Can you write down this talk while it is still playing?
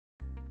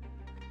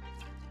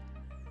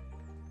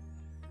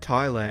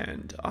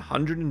Thailand,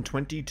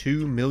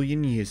 122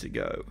 million years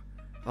ago.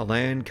 A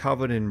land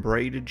covered in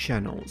braided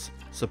channels,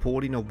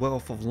 supporting a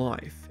wealth of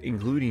life,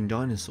 including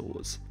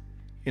dinosaurs.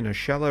 In a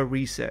shallow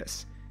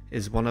recess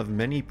is one of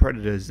many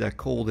predators that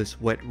call this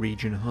wet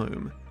region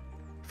home.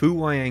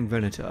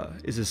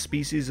 Phuwiangvenator is a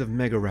species of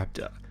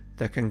Megaraptor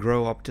that can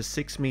grow up to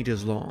 6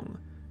 meters long,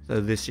 though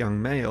this young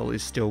male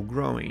is still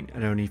growing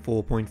at only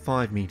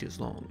 4.5 meters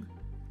long.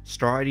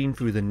 Striding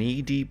through the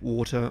knee-deep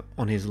water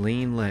on his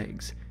lean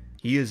legs,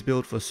 he is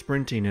built for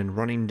sprinting and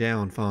running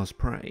down fast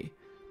prey,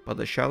 but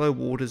the shallow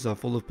waters are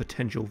full of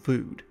potential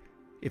food,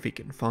 if he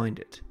can find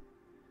it.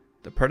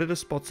 The predator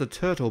spots a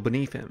turtle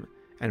beneath him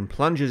and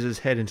plunges his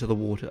head into the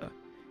water.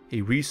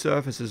 He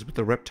resurfaces with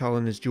the reptile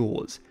in his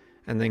jaws,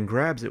 and then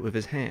grabs it with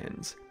his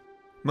hands.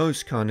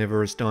 Most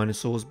carnivorous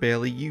dinosaurs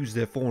barely use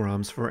their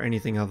forearms for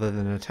anything other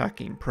than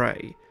attacking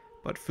prey,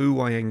 but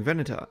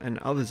Phuwiangvenator and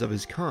others of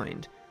his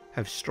kind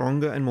have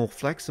stronger and more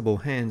flexible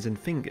hands and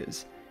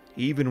fingers,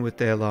 even with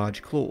their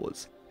large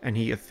claws, and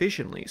he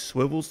efficiently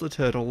swivels the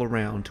turtle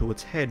around till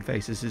its head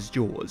faces his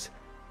jaws.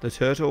 The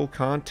turtle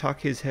can't tuck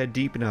his head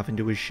deep enough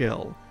into his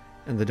shell,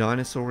 and the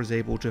dinosaur is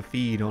able to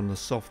feed on the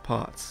soft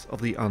parts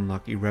of the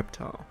unlucky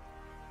reptile.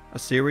 A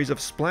series of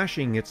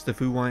splashing gets the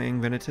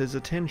Phuwiangvenator's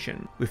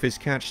attention. With his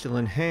catch still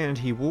in hand,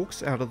 he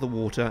walks out of the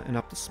water and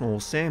up the small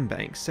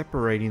sandbank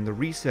separating the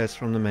recess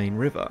from the main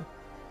river.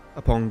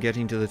 Upon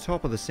getting to the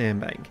top of the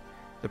sandbank,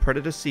 the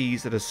predator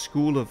sees that a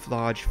school of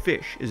large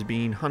fish is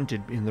being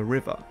hunted in the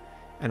river,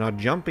 and are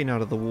jumping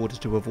out of the water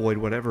to avoid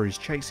whatever is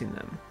chasing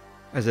them.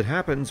 As it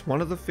happens,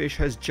 one of the fish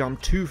has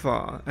jumped too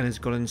far and has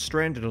gotten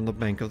stranded on the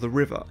bank of the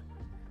river.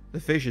 The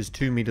fish is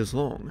 2 meters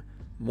long,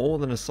 more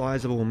than a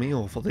sizable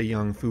meal for the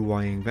young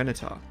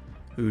Phuwiangvenator,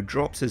 who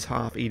drops his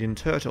half-eaten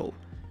turtle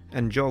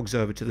and jogs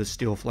over to the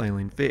still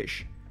flailing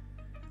fish.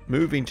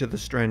 Moving to the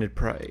stranded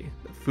prey,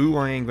 the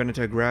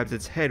Phuwiangvenator grabs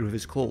its head with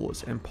his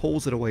claws and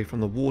pulls it away from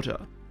the water,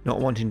 not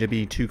wanting to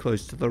be too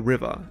close to the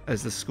river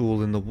as the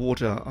school in the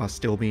water are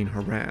still being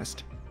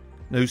harassed.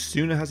 No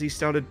sooner has he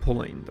started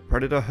pulling, the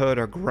predator heard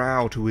a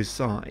growl to his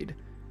side.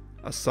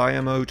 A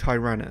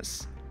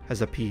Megaraptor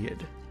has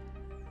appeared.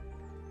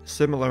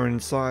 Similar in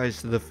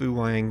size to the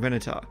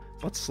Phuwiangvenator,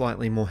 but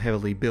slightly more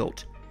heavily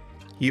built.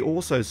 He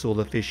also saw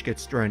the fish get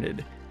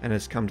stranded and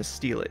has come to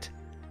steal it.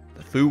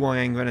 The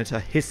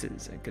Phuwiangvenator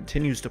hisses and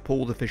continues to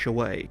pull the fish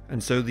away,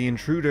 and so the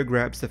intruder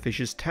grabs the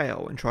fish's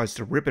tail and tries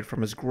to rip it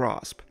from his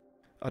grasp.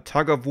 A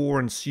tug-of-war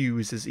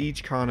ensues as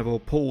each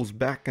carnivore pulls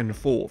back and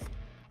forth,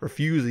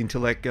 refusing to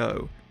let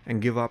go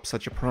and give up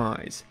such a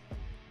prize.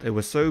 They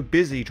were so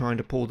busy trying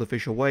to pull the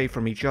fish away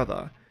from each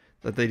other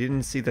that they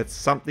didn't see that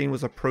something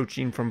was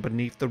approaching from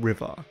beneath the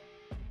river,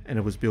 and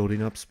it was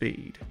building up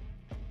speed.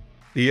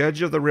 The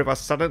edge of the river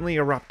suddenly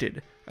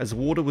erupted as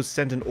water was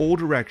sent in all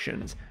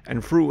directions,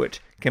 and through it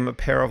came a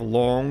pair of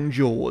long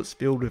jaws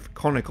filled with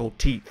conical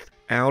teeth.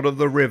 Out of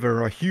the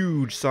river, a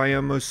huge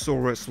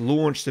Siamosaurus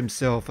launched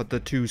himself at the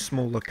two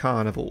smaller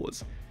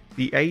carnivores.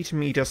 The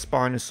 8-meter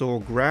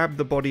Spinosaur grabbed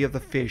the body of the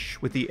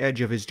fish with the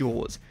edge of his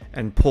jaws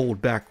and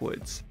pulled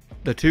backwards.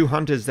 The two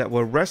hunters that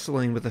were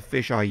wrestling with the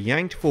fish are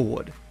yanked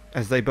forward,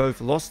 as they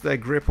both lost their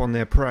grip on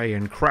their prey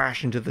and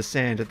crash into the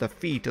sand at the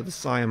feet of the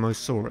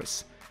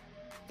Siamosaurus.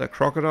 The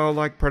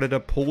crocodile-like predator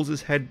pulls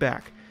his head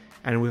back,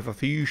 and with a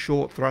few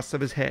short thrusts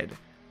of his head,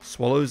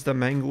 swallows the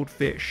mangled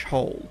fish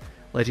whole,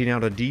 letting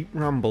out a deep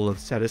rumble of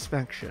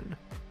satisfaction.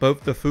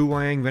 Both the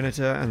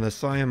Phuwiangvenator and the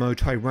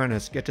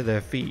Siamosaurus get to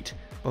their feet,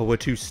 but were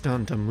too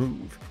stunned to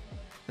move.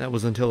 That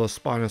was until a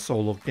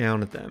Spinosaur looked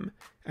down at them,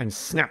 and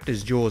snapped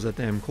his jaws at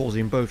them,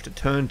 causing both to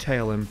turn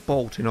tail and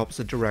bolt in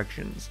opposite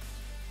directions.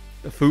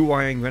 The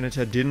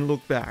Phuwiangvenator didn't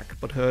look back,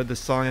 but heard the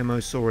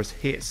Siamosaurus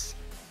hiss,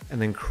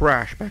 and then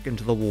crash back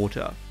into the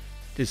water,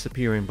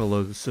 disappearing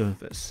below the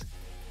surface.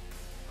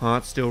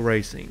 Heart still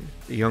racing,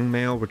 the young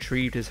male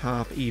retrieved his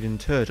half-eaten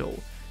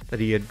turtle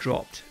that he had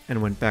dropped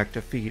and went back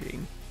to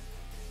feeding.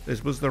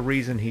 This was the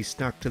reason he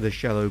stuck to the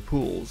shallow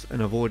pools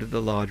and avoided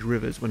the large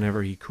rivers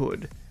whenever he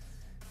could.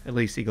 At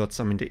least he got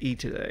something to eat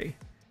today,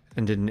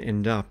 and didn't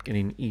end up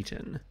getting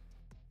eaten.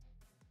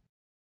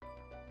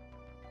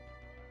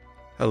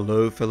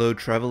 Hello fellow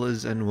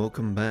travelers and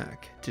welcome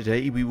back.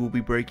 Today we will be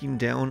breaking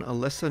down a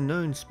lesser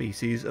known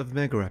species of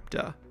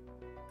Megaraptor,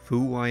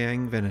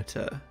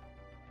 Phuwiangvenator.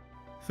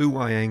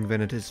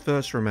 Phuwiangvenator's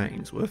first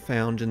remains were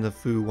found in the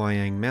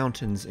Phuwiang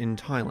Mountains in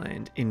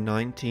Thailand in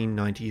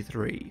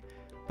 1993,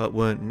 but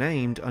weren't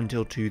named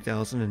until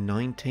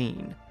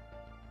 2019.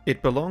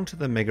 It belonged to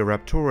the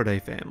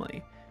Megaraptoridae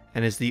family,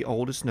 and is the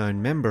oldest known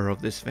member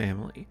of this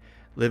family,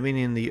 living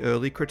in the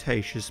early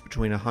Cretaceous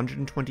between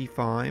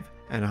 125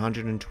 and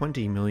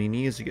 120 million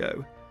years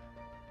ago.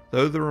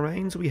 Though the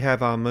remains we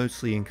have are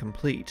mostly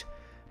incomplete,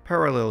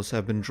 parallels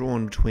have been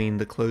drawn between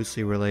the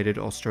closely related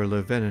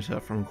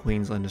Australovenator from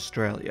Queensland,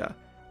 Australia,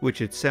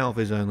 which itself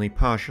is only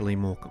partially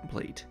more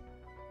complete.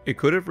 It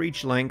could have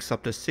reached lengths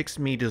up to 6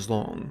 meters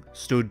long,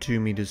 stood 2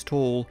 meters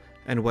tall,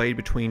 and weighed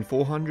between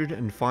 400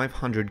 and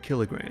 500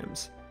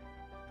 kilograms.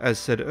 As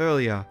said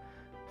earlier,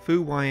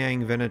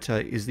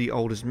 Phuwiangvenator is the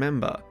oldest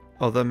member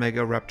of the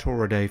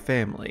Megaraptoridae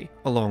family,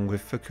 along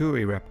with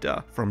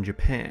Phuwiangvenator from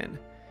Japan.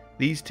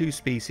 These two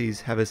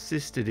species have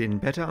assisted in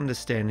better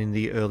understanding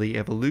the early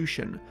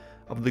evolution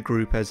of the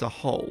group as a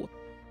whole,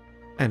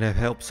 and have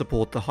helped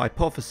support the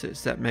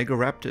hypothesis that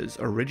Megaraptors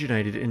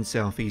originated in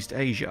Southeast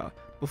Asia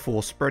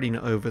before spreading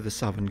over the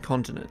southern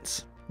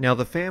continents. Now,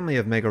 the family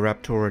of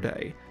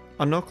Megaraptoridae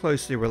are not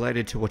closely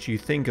related to what you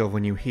think of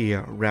when you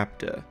hear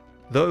raptor.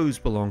 Those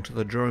belong to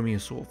the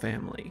Dromaeosaur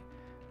family.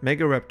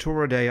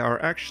 Megaraptoridae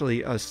are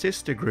actually a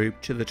sister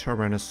group to the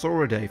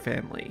Tyrannosauridae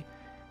family,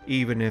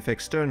 even if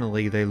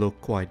externally they look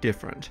quite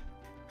different.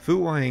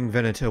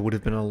 Phuwiangvenator would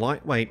have been a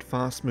lightweight,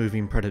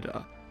 fast-moving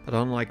predator, but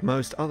unlike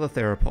most other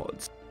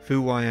theropods,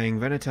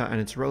 Phuwiangvenator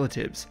and its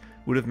relatives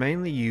would have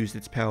mainly used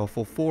its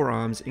powerful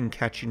forearms in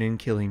catching and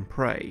killing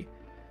prey.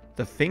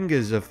 The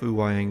fingers of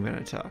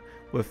Phuwiangvenator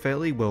were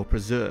fairly well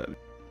preserved,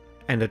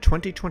 and a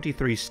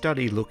 2023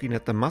 study looking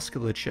at the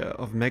musculature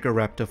of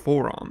Megaraptor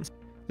forearms,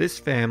 this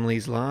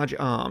family's large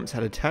arms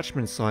had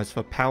attachment sites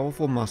for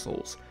powerful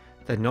muscles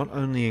that not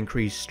only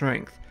increased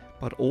strength,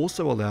 but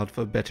also allowed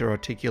for better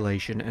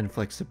articulation and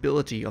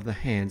flexibility of the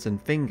hands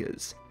and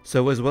fingers.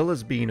 So as well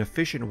as being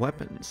efficient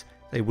weapons,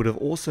 they would have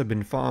also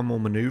been far more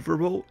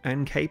maneuverable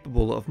and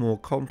capable of more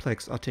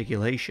complex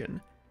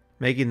articulation,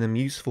 making them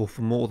useful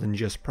for more than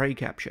just prey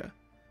capture.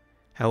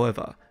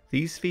 However,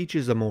 these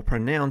features are more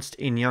pronounced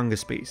in younger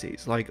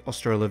species like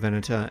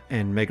Australovenator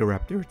and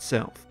Megaraptor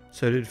itself.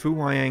 So did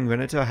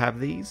Phuwiangvenator have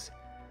these?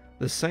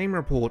 The same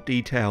report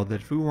detailed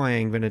that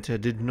Phuwiangvenator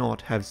did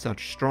not have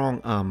such strong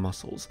arm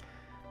muscles.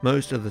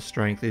 Most of the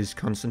strength is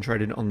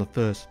concentrated on the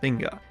first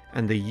finger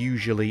and the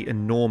usually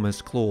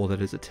enormous claw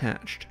that is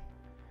attached.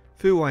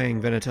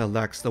 Phuwiangvenator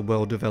lacks the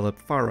well-developed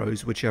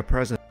furrows which are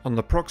present on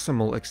the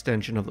proximal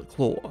extension of the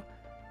claw.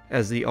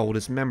 As the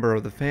oldest member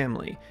of the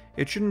family,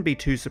 it shouldn't be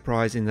too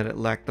surprising that it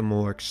lacked the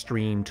more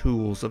extreme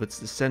tools of its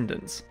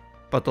descendants,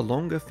 but the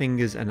longer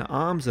fingers and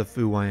arms of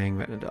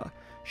Phuwiangvenator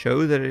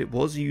show that it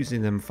was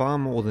using them far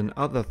more than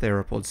other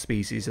theropod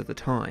species at the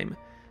time,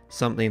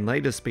 something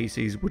later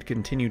species would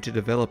continue to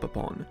develop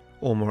upon,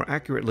 or more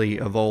accurately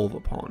evolve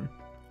upon.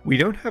 We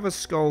don't have a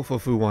skull for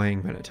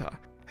Phuwiangvenator,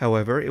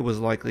 however it was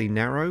likely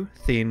narrow,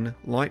 thin,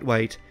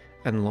 lightweight,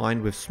 and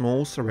lined with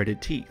small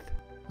serrated teeth.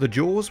 The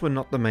jaws were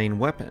not the main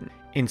weapon,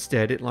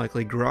 instead it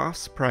likely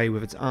grasped prey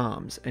with its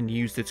arms and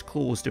used its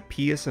claws to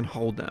pierce and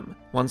hold them.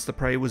 Once the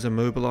prey was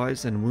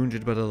immobilized and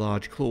wounded by the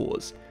large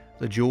claws,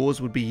 the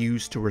jaws would be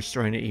used to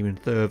restrain it even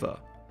further,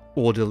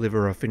 or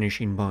deliver a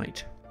finishing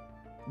bite.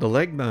 The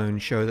leg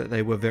bones show that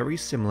they were very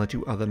similar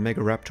to other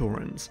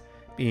Megaraptorans,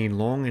 being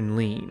long and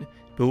lean,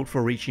 built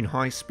for reaching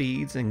high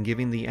speeds and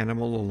giving the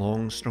animal a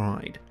long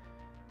stride.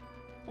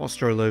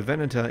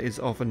 Australovenator is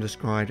often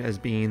described as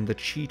being the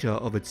cheetah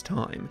of its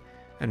time,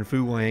 and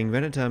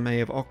Phuwiangvenator may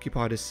have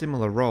occupied a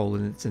similar role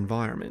in its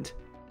environment.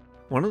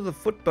 One of the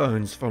foot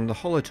bones from the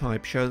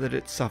holotype show that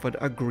it suffered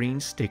a green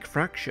stick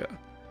fracture.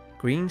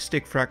 Green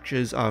stick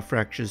fractures are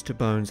fractures to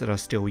bones that are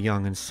still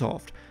young and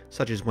soft,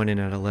 such as when in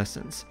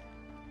adolescence.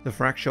 The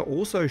fracture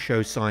also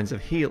shows signs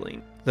of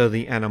healing, though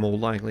the animal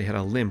likely had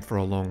a limp for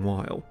a long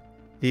while.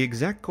 The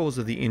exact cause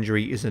of the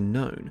injury isn't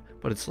known,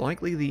 but it's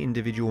likely the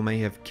individual may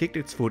have kicked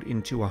its foot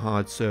into a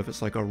hard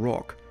surface like a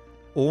rock,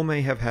 or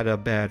may have had a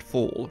bad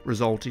fall,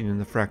 resulting in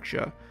the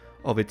fracture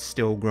of its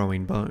still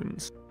growing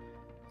bones.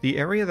 The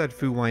area that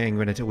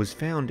Phuwiangvenator was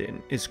found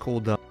in is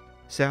called the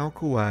Sao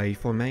Kuai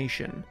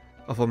Formation,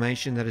 a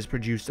formation that has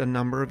produced a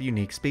number of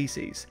unique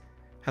species.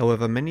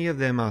 However, many of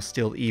them are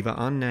still either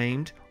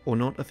unnamed or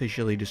not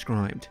officially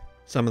described.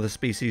 Some of the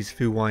species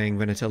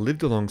Phuwiangvenator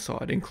lived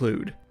alongside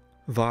include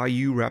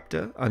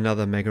Phuwiangvenator,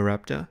 another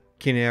Megaraptor,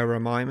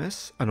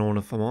 Cineramimus, an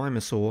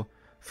ornithomimosaur,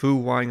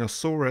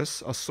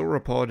 Phuwiangosaurus, a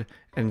sauropod,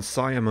 and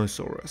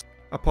Siamosaurus,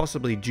 a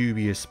possibly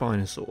dubious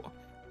spinosaur.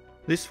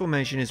 This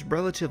formation is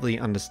relatively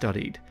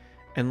understudied,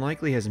 and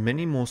likely has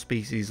many more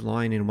species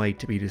lying in wait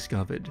to be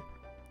discovered.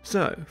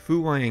 So,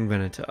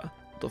 Phuwiangvenator,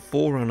 the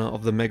forerunner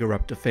of the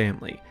Megaraptor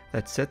family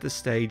that set the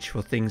stage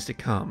for things to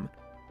come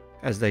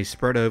as they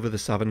spread over the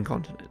southern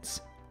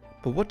continents.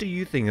 But what do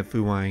you think of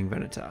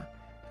Phuwiangvenator?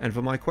 And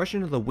for my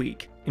question of the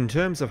week, in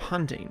terms of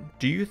hunting,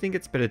 do you think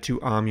it's better to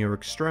arm your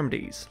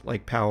extremities,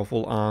 like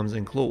powerful arms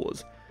and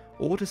claws,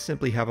 or to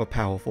simply have a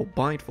powerful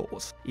bite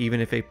force, even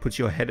if it puts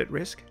your head at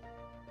risk?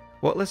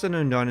 What lesser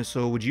known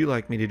dinosaur would you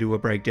like me to do a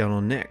breakdown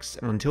on next?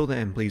 And until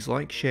then, please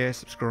like, share,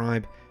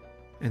 subscribe,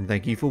 and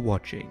thank you for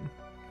watching.